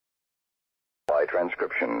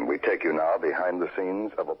transcription, we take you now behind the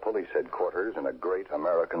scenes of a police headquarters in a great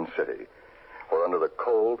American city, where under the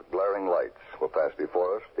cold, glaring lights will pass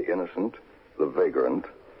before us the innocent, the vagrant,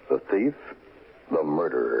 the thief, the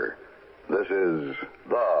murderer. This is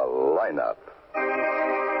The Lineup.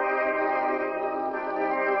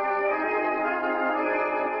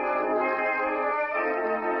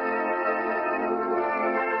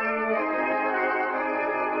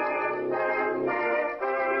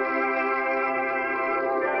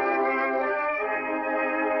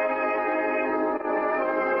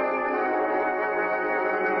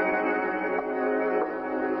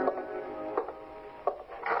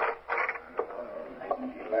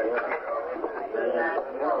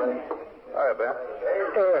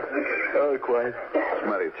 Quiet.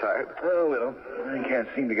 Mighty tired. Oh, well, I can't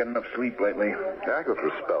seem to get enough sleep lately. I go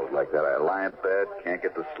through spells like that. I lie in bed, can't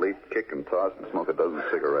get to sleep, kick and toss, and smoke a dozen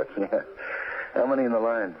cigarettes. Yeah. How many in the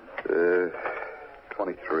line?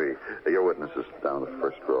 23. Your witness is down the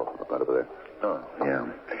first row, right over there. Oh, yeah.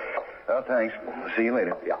 Well, thanks. See you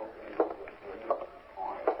later. Yeah.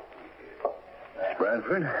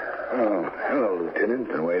 Bradford? Oh, hello, Lieutenant.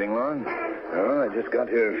 Been waiting long? Oh, I just got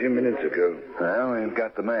here a few minutes ago. Well, we've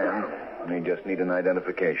got the man. We just need an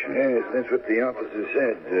identification. Yes, that's what the officer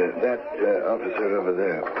said. That officer over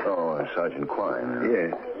there. Oh, Sergeant Quine.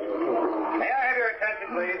 Yes. May I have your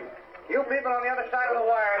attention, please? You people on the other side of the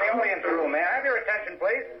wire in the audience room, may I have your attention,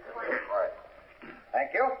 please?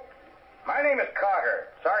 Thank you. My name is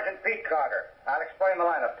Carter, Sergeant Pete Carter. I'll explain the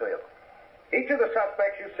lineup to you. Each of the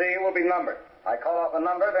suspects you see will be numbered. I call off a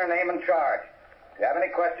number, their name and charge. If you have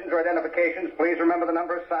any questions or identifications, please remember the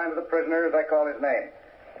number assigned to the prisoner as I call his name.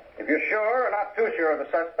 If you're sure or not too sure of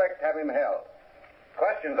the suspect, have him held.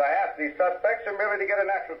 Questions I ask these suspects are merely to get a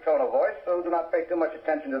natural tone of voice, so do not pay too much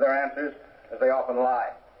attention to their answers, as they often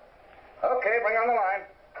lie. Okay, bring on the line.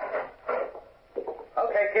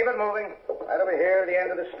 Okay, keep it moving. Right over here at the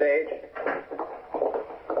end of the stage.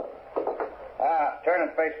 Turn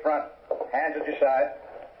and face front. Hands at your side.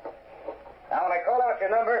 Now, when I call out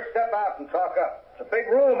your number, step out and talk up. It's a big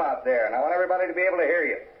room out there, and I want everybody to be able to hear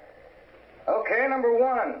you. Okay, number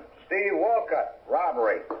 1, Steve Walcott,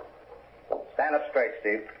 robbery. Stand up straight,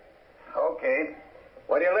 Steve. Okay.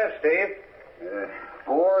 Where do you live, Steve?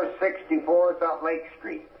 464 South Lake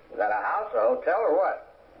Street. Is that a house, a hotel, or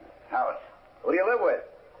what? House. Who do you live with?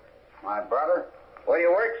 My brother. Where do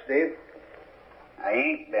you work, Steve? I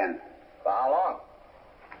ain't been. For how long?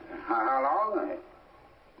 How long?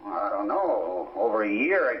 I don't know. Over a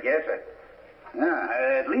year, I guess.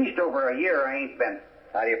 At least over a year I ain't been.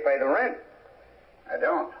 How do you pay the rent? I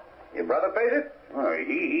don't. Your brother pays it? Well,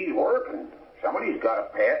 he's working. Somebody's got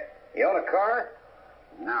to pay it. You own a car?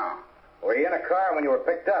 No. Were you in a car when you were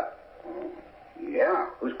picked up? Yeah.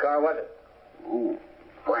 Whose car was it? Oh,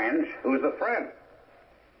 friend's. Who's the friend?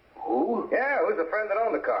 Who? Yeah, who's the friend that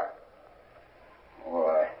owned the car?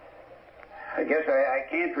 Well, I guess I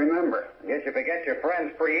can't remember. I guess you forget your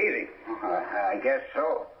friends pretty easy. I guess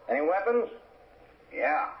so. Any weapons?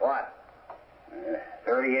 Yeah. What?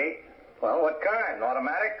 38. Well, what kind?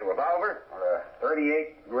 Automatic, revolver?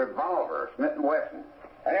 38 revolver, Smith & Wesson.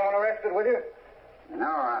 Anyone arrested with you? No,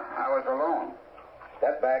 I was alone.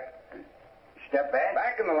 Step back. Step back?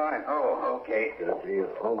 Back in the line. Oh, okay. You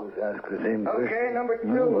always ask the same question. Okay, number 2.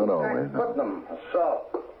 No, not always. Jack Putnam,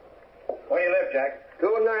 assault. Where do you live, Jack?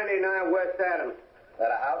 299 West Adams. Is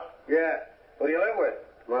that a house? Yeah. Who do you live with?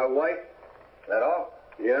 My wife. Is that all?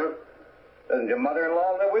 Yeah. Doesn't your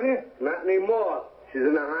mother-in-law live with you? Not anymore. She's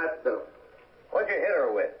in the hospital. What'd you hit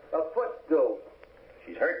her with? A footstool.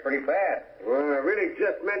 She's hurt pretty bad. Well, I really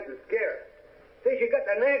just meant to scare her. See, she got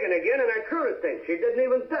the nagging again, and I threw the thing. She didn't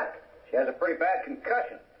even duck. She has a pretty bad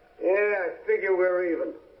concussion. Yeah, I figure we're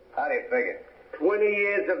even. How do you figure? 20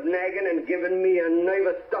 years of nagging and giving me a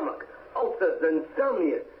nervous stomach. Ulcers,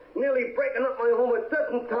 insomnia. Nearly breaking up my home a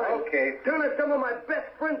dozen times. Okay. Turning some of my best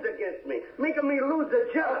friends against me. Making me lose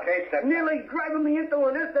a job. Okay, step back. Nearly driving me into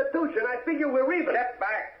an institution. I figure we're even. Step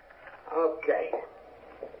back. Okay.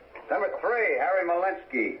 Number 3, Harry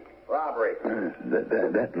Malinsky. Robbery.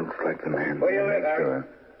 That looks like the man. Where do you live, Harry? Sure.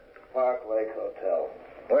 Park Lake Hotel.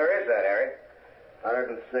 Where is that, Harry?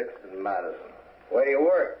 106th and Madison. Where do you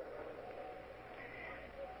work?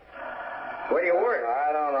 Where do you work?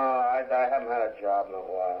 I don't know. I haven't had a job in a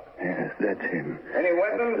while. Yes, that's him. Any That's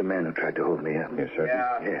weapons? the man who tried to hold me up. Yes, sir.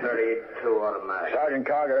 Yeah, Yes. 32 automatic. Sergeant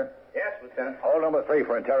Carter, Yes, Lieutenant. hold number 3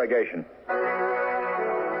 for interrogation.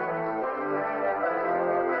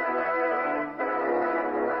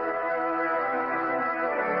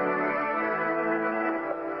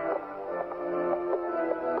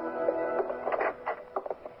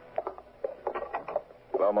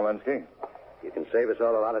 Well, Malinsky, You can save us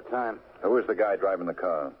all a lot of time. Who was the guy driving the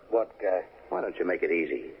car? What guy? Why don't you make it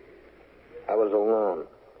easy? I was alone.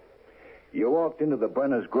 You walked into the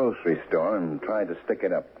Brenner's grocery store and tried to stick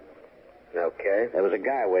it up. Okay. There was a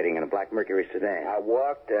guy waiting in a black Mercury sedan. I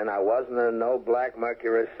walked in. I wasn't in no black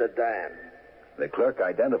Mercury sedan. The clerk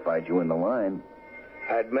identified you in the line.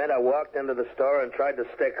 I admit I walked into the store and tried to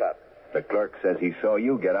stick up. The clerk says he saw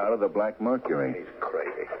you get out of the black Mercury. He's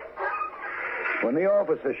crazy. When the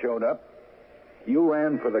officer showed up, you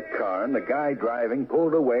ran for the car, and the guy driving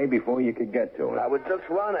pulled away before you could get to it. I was just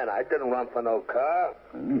running. I didn't run for no car.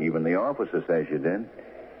 Even the officer says you did.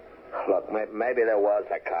 Look, maybe there was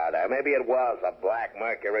a car there. Maybe it was a black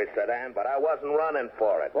Mercury sedan, but I wasn't running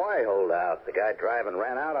for it. Why hold out? The guy driving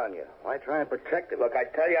ran out on you. Why try and protect him? Look, I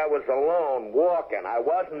tell you, I was alone, walking. I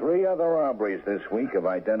wasn't... 3 other robberies this week have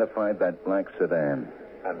identified that black sedan.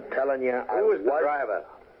 I'm telling you, Who was the driver?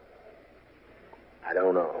 I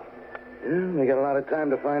don't know. We got a lot of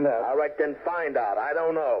time to find out. All right, then find out. I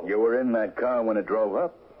don't know. You were in that car when it drove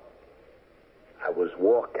up? I was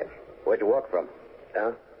walking. Where'd you walk from?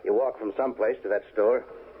 Huh? You walked from someplace to that store?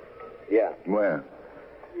 Yeah. Where?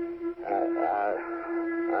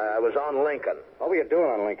 I was on Lincoln. What were you doing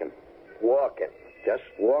on Lincoln? Walking. Just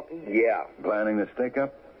walking? Yeah. Planning to stick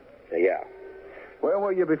up? Yeah. Where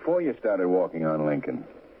were you before you started walking on Lincoln?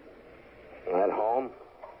 At home?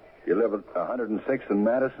 You live at 106th and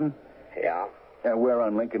Madison? Yeah. And where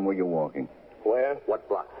on Lincoln were you walking? Where? What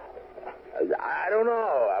block? I don't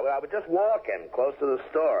know. I was just walking close to the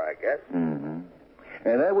store, I guess. Mm-hmm.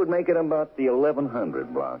 And that would make it about the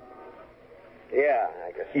 1100 block. Yeah,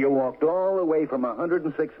 I guess. You walked all the way from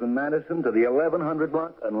 106th and Madison to the 1100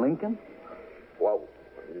 block on Lincoln? Well,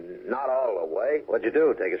 not all the way. What'd you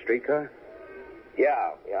do, take a streetcar?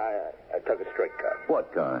 Yeah, I took a streetcar.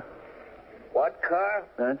 What car? What car?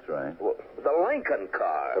 That's right. Well, the Lincoln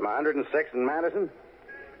car. From 106th and Madison?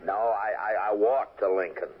 No, I walked to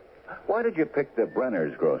Lincoln. Why did you pick the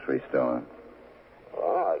Brenner's grocery store?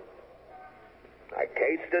 Oh, I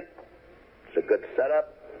cased it. It's a good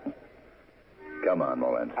setup. Come on,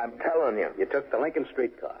 Mullins. I'm telling you. You took the Lincoln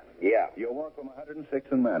streetcar? Yeah. You walked from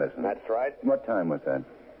 106th and Madison. That's right. What time was that?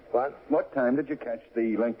 What? What time did you catch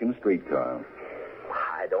the Lincoln streetcar?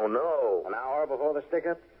 I don't know. An hour before the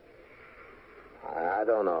stick-up? I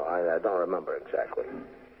don't know. I don't remember exactly.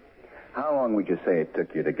 How long would you say it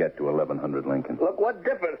took you to get to 1100 Lincoln? Look, what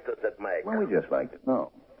difference does it make? Well, we just like to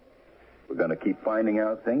know. We're going to keep finding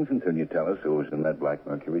out things until you tell us who was in that black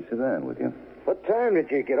Mercury sedan with you. What time did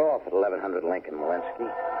you get off at 1100 Lincoln, Walensky?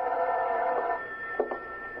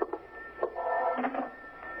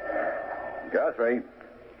 Guthrie.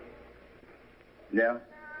 Yeah?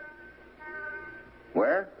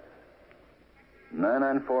 Where?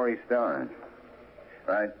 994 East Orange.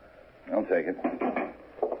 Right. I'll take it.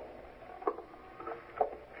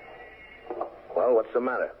 Well, what's the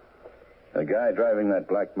matter? The guy driving that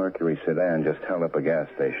black Mercury sedan just held up a gas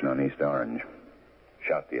station on East Orange.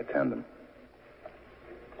 Shot the attendant.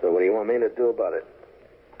 So what do you want me to do about it?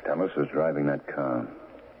 Tell us who's driving that car.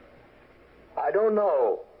 I don't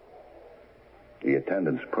know. The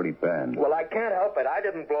attendant's pretty bad. Well, I can't help it. I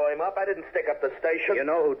didn't blow him up. I didn't stick up the station. You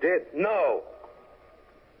know who did? No.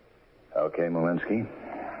 Okay, Malinsky.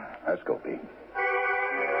 Let's go, Pete.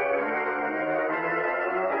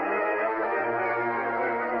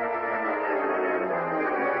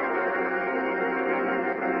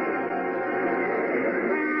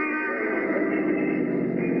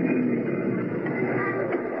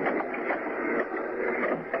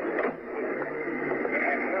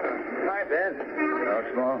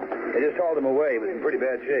 They just hauled him away. He was in pretty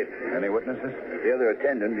bad shape. Any witnesses? The other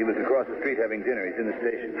attendant, he was across the street having dinner. He's in the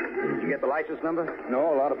station. Did you get the license number?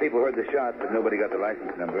 No, a lot of people heard the shots, but nobody got the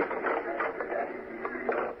license number.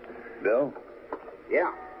 Bill?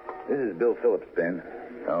 Yeah. This is Bill Phillips, Ben.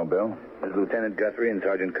 Oh, Bill? This is Lieutenant Guthrie and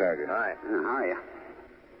Sergeant Carter. Hi. How are you?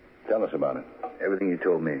 Tell us about it. Everything you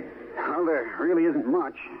told me. Well, there really isn't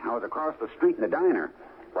much. I was across the street in the diner.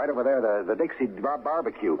 Right over there, the Dixie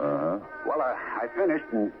barbecue. Uh-huh. Well, I finished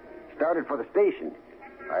and started for the station.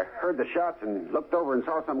 I heard the shots and looked over and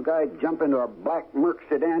saw some guy jump into a black Merc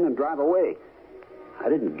sedan and drive away. I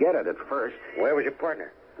didn't get it at first. Where was your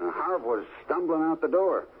partner? Harv was stumbling out the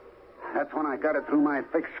door. That's when I got it through my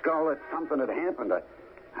thick skull that something had happened.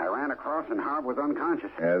 I ran across and Harv was unconscious.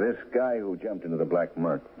 This guy who jumped into the black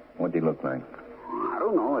Merc, what'd he look like? I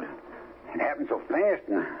don't know. It happened so fast,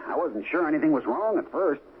 and I wasn't sure anything was wrong at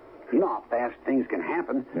first. You know how fast things can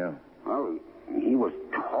happen. Yeah. Well, he was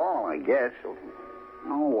tall, I guess.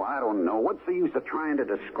 Oh, I don't know. What's the use of trying to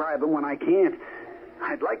describe him when I can't?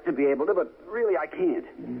 I'd like to be able to, but really I can't.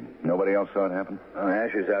 Nobody else saw it happen? Oh,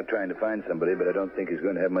 Asher's out trying to find somebody, but I don't think he's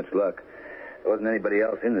going to have much luck. There wasn't anybody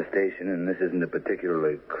else in the station, and this isn't a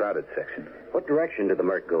particularly crowded section. What direction did the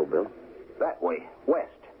Merc go, Bill? That way, west.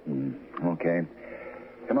 Okay.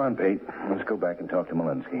 Come on, Pete. Let's go back and talk to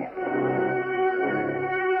Malinsky.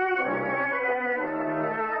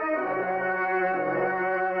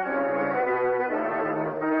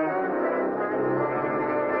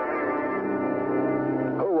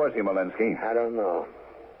 Who was he, Malinsky? I don't know.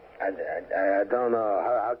 I don't know.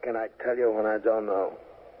 How can I tell you when I don't know?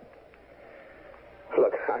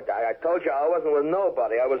 Look, I told you I wasn't with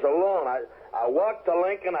nobody. I was alone. I walked to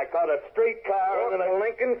Lincoln. I caught a streetcar. Walked to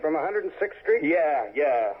Lincoln from 106th Street? Yeah.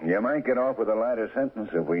 You might get off with a lighter sentence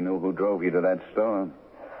if we knew who drove you to that store.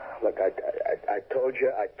 Look, I told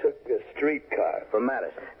you I took a streetcar. From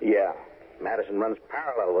Madison. Yeah. Madison runs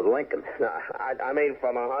parallel with Lincoln. No, I mean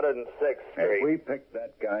from 106th Street. If we pick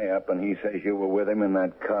that guy up and he says you were with him in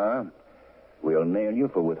that car, we'll nail you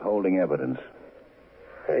for withholding evidence.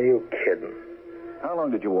 Are you kidding? How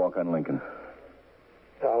long did you walk on Lincoln?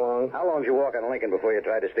 How long? How long did you walk on Lincoln before you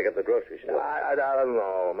tried to stick up the grocery store? I don't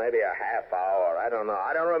know. Maybe a half hour. I don't know.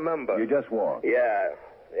 I don't remember. You just walked. Yeah,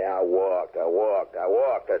 I walked.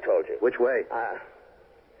 I told you. Which way? I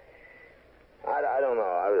don't know.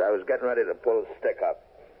 I was getting ready to pull a stick up.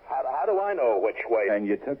 How do I know which way? And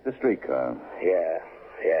you took the streetcar. Yeah.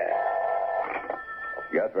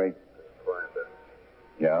 Guthrie.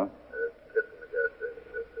 Yeah?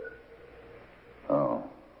 Oh.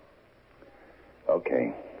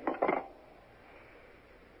 Okay.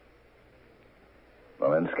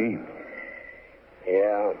 Malinsky?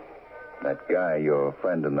 Yeah. That guy, your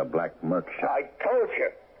friend in the black Merc shop. I told you.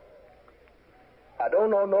 I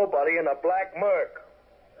don't know nobody in a black Merc.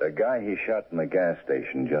 The guy he shot in the gas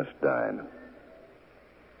station just died.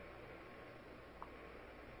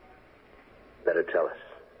 Better tell us.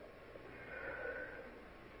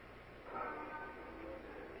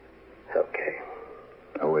 Okay.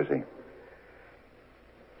 Who is he?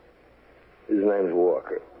 His name's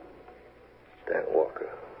Walker. Stan Walker.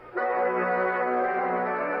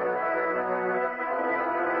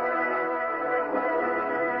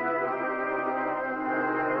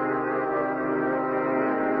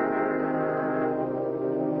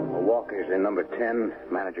 Walker's in number 10,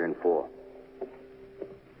 manager in 4.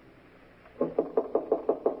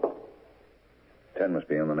 10 must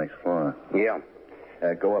be on the next floor. Yeah.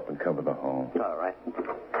 Go up and cover the hall. All right.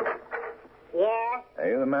 Yeah? Are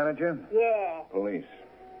you the manager? Yeah. Police.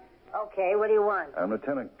 Okay, what do you want? I'm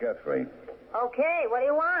Lieutenant Guthrie. Okay, what do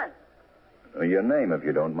you want? Your name, if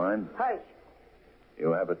you don't mind. Hush.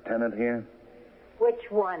 You have a tenant here? Which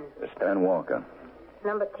one? Stan Walker.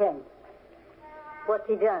 Number 10. What's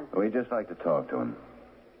he done? We'd just like to talk to him.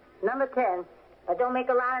 Number 10. Don't make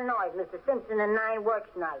a lot of noise. Mr. Simpson and 9 works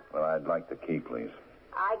night. Well, I'd like the key, please.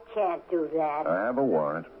 I can't do that. I have a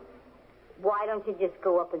warrant. Why don't you just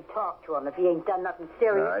go up and talk to him if he ain't done nothing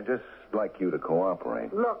serious? I'd just like you to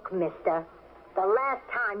cooperate. Look, mister. The last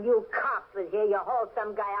time you cops was here, you hauled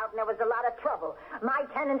some guy out and there was a lot of trouble. My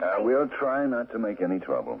tenant... We'll try not to make any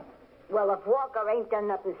trouble. Well, if Walker ain't done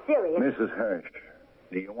nothing serious... Mrs. Hirsch,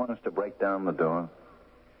 do you want us to break down the door?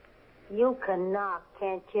 You can knock,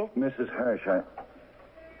 can't you? Mrs. Hirsch,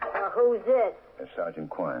 Who's this? Sergeant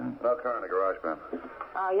Quine. No car in the garage, ma'am.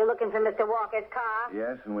 Oh, you're looking for Mr. Walker's car?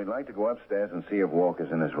 Yes, and we'd like to go upstairs and see if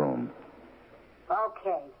Walker's in his room.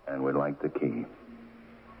 Okay. And we'd like the key.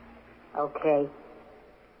 Okay.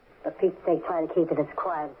 For Pete's sake, try to keep it as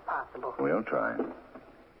quiet as possible. We'll try.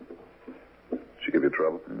 She give you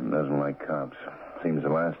trouble? Doesn't like cops. Seems the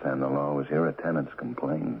last time the law was here, a tenant's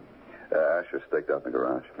complained. Asher staked out in the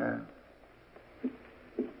garage. Yeah.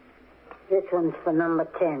 This one's for number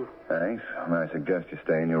 10. Thanks. I suggest you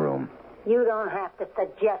stay in your room. You don't have to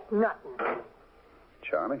suggest nothing.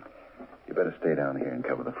 Charlie? You better stay down here and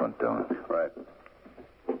cover the front door. Right.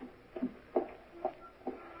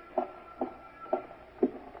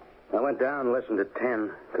 I went down and listened to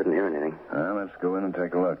 10. Couldn't hear anything. Well, let's go in and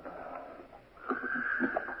take a look.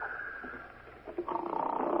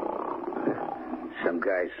 Some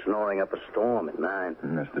guy snoring up a storm at 9.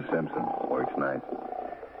 Mr. Simpson works nights.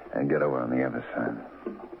 And get over on the other side.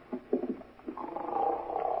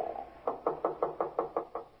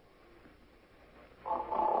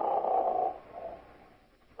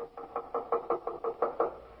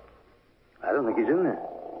 I don't think he's in there.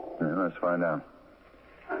 Yeah, let's find out.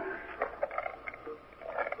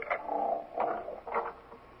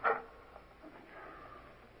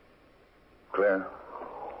 Clear.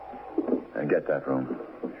 And get that room.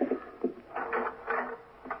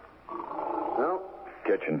 No.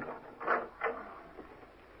 Kitchen.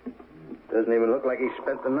 Doesn't even look like he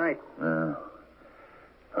spent the night.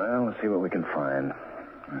 Well, let's see what we can find.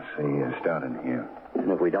 Let's see, start in here. And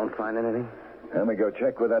if we don't find anything? Then we go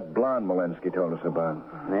check with that blonde Walensky told us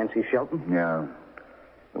about. Nancy Shelton? Yeah.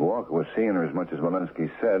 Walker was seeing her as much as Walensky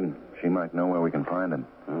said. She might know where we can find him.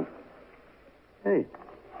 Oh. Hey.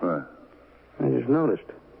 What? I just noticed.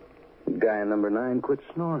 The guy in number 9 quit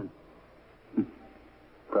snoring.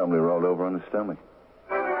 Probably rolled over on his stomach.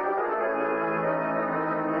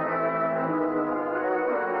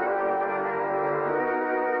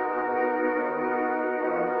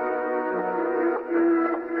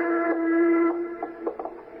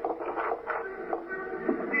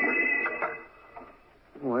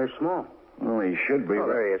 Where's Small? Well, he should be. Oh,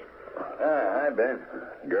 there he is. Hi, Ben.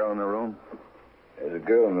 Girl in the room? There's a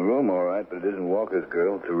girl in the room, all right, but it isn't Walker's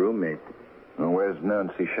girl. It's a roommate. Well, where's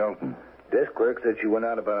Nancy Shelton? Desk clerk said she went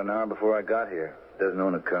out about an hour before I got here. Doesn't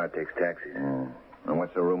own a car, takes taxis. Oh. And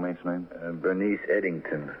what's the roommate's name? Bernice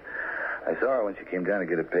Eddington. I saw her when she came down to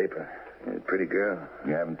get a paper. Pretty girl.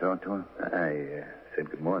 You haven't talked to her? I said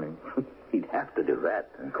good morning. He'd have to do that.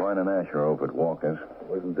 And Coyne and Asher are over at Walker's.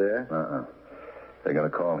 Wasn't there? They got a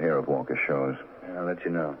call here if Walker shows. I'll let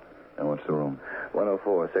you know. And what's the room?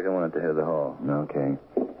 104, second one at the head of the hall. Okay.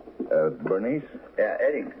 Bernice? Yeah,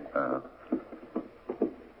 Eddington.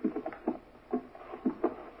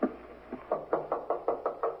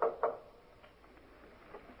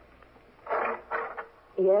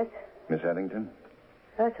 Yes? Miss Eddington?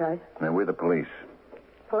 That's right. Now, we're the police.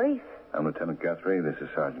 Police? I'm Lieutenant Guthrie. This is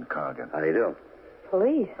Sergeant Cargan. How do you do?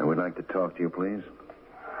 Police? And we'd like to talk to you, please.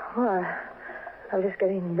 Well, I was just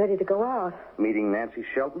getting ready to go out. Meeting Nancy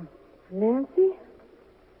Shelton? Nancy?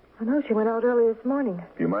 I know she went out early this morning.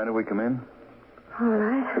 Do you mind if we come in? All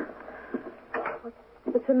right.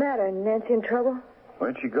 What's the matter? Nancy in trouble?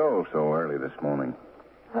 Where'd she go so early this morning?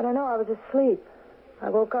 I don't know. I was asleep. I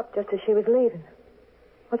woke up just as she was leaving.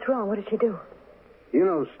 What's wrong? What did she do? You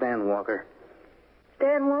know Stan Walker?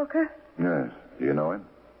 Stan Walker? Yes. Do you know him?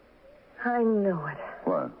 I knew it.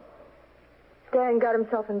 What? Stan got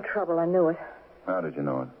himself in trouble. I knew it. How did you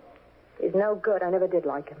know it? He's no good. I never did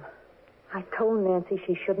like him. I told Nancy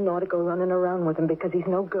she shouldn't ought to go running around with him because he's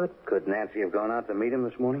no good. Could Nancy have gone out to meet him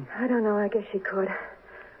this morning? I don't know. I guess she could.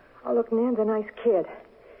 Oh, look, Nan's a nice kid.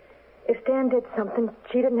 If Stan did something,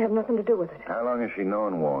 she didn't have nothing to do with it. How long has she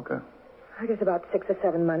known Walker? I guess about 6 or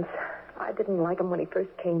 7 months. I didn't like him when he first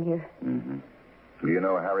came here. Mm-hmm. Do you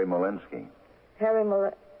know Harry Molensky? Harry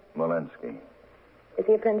Molensky. Is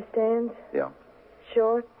he a friend of Stan's? Yeah.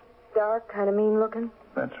 Short, dark, kind of mean looking?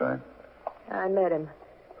 That's right. I met him.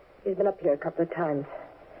 He's been up here a couple of times.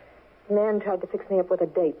 Nan tried to fix me up with a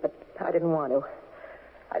date, but I didn't want to.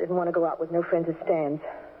 I didn't want to go out with no friends of Stan's.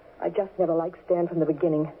 I just never liked Stan from the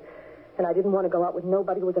beginning. And I didn't want to go out with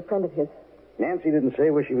nobody who was a friend of his. Nancy didn't say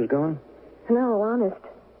where she was going? No, honest.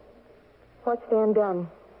 What's Stan done?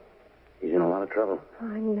 He's in a lot of trouble.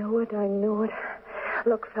 I knew it.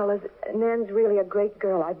 Look, fellas, Nan's really a great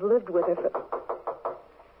girl. I've lived with her for...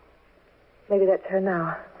 Maybe that's her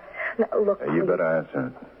now. Now, look, You better answer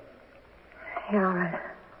it. Yeah, all right.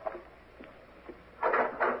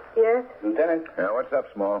 Yes? Lieutenant? Yeah, what's up,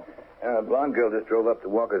 Small? A blonde girl just drove up to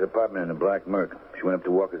Walker's apartment in a black Merc. She went up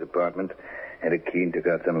to Walker's apartment, had a key, and took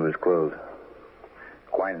out some of his clothes.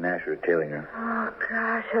 Quine and Asher are tailing her. Oh,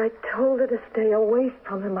 gosh, I told her to stay away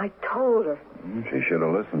from him. I told her. She should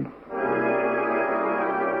have listened.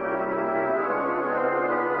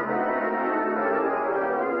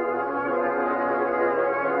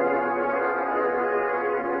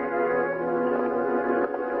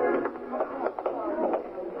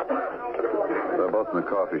 They're both in the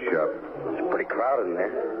coffee shop. It's pretty crowded in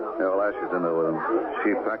there. Yeah, well, Asher's in there with him.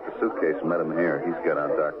 She packed a suitcase and met him here. He's got on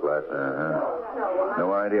dark glasses.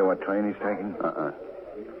 No idea what train he's taking?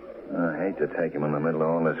 I hate to take him in the middle of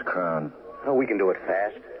all this crowd. Oh, we can do it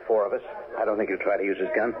fast. 4 of us. I don't think he'll try to use his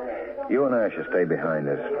gun. You and Asher stay behind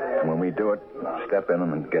us. And when we do it, step in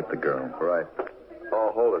and get the girl. Right.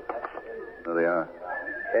 Oh, hold it. There they are.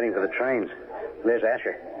 Heading for the trains. There's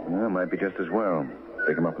Asher. Yeah, might be just as well.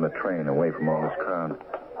 Pick him up on the train away from all this crowd.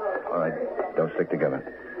 All right, don't stick together.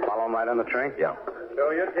 Follow him right on the train? Yeah. Show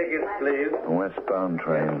your tickets, please. A westbound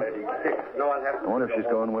train. No, I'll have I wonder if she's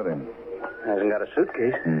going with him. Hasn't got a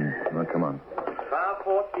suitcase. Well, come on. Car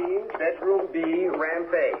 14, bedroom B,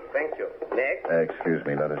 ramp A. Thank you. Next. Excuse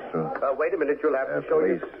me, let us through. Wait a minute, you'll have to show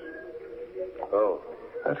Police. Oh.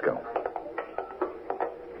 Let's go.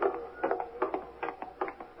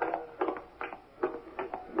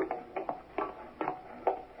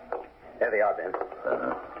 There they are, Ben.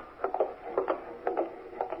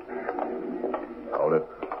 Hold it.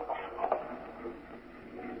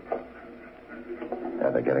 Yeah,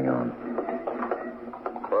 they're getting on.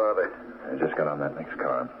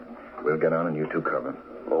 We'll get on and you two cover.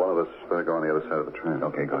 Well, one of us better go on the other side of the train.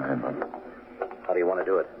 Okay, go ahead, Bob. How do you want to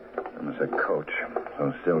do it? It's a coach, so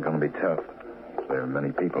it's still going to be tough. There are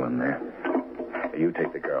many people in there. You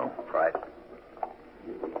take the girl. Right.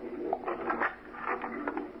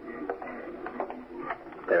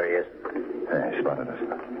 There he is. Hey, spotted us.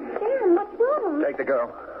 Dan, what's wrong? Take the girl.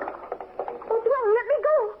 What's wrong? Let me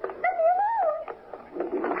go. Let me alone.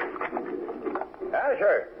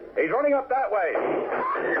 Asher, he's running up that way.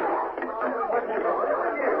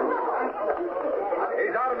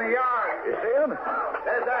 He's out in the yard. You see him?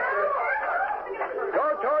 There's Asher. Go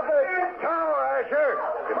toward the tower, Asher.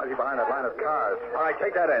 He might be behind that line of cars. All right,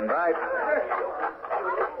 take that end, right?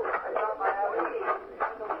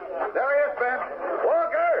 There he is, Ben.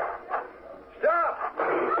 Walker! Stop!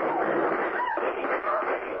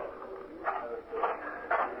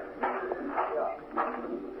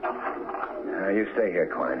 You stay here,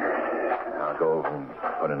 Quine. I'll go over and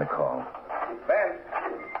put in a call. Ben.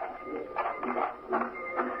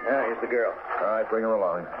 Yeah, here's the girl. All right, bring her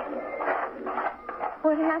along.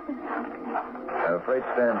 What happened? I'm afraid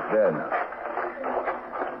Stan's dead.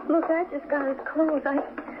 Look, I just got his clothes. I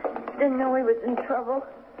didn't know he was in trouble.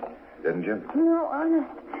 Didn't you? No, honest.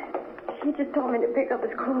 He just told me to pick up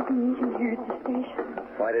his clothes and meet him here at the station.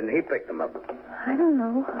 Why didn't he pick them up? I don't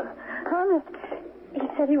know. Honest. He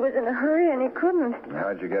said he was in a hurry and he couldn't.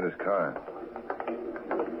 How'd you get his car?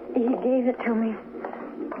 He gave it to me.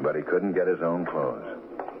 But he couldn't get his own clothes.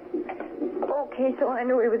 Okay, so I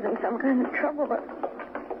knew he was in some kind of trouble, but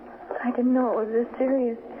I didn't know it was this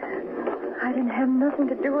serious. I didn't have nothing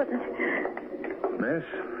to do with it. Miss,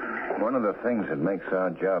 one of the things that makes our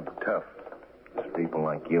job tough is people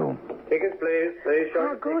like you. Tickets, please. Please, show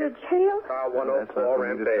I'll go to jail? Car That's not 104, for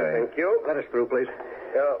me to Rampage. say. Thank you. Let us through, please.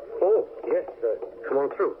 Yes. Come on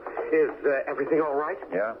through. Is everything all right?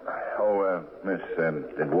 Yeah? Oh, miss,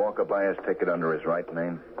 did Walker buy his ticket under his right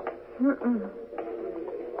name? Mm-mm.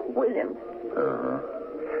 Williams. Uh-huh.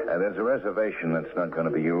 There's a reservation that's not going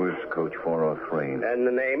to be used, coach 403. And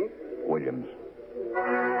the name? Williams.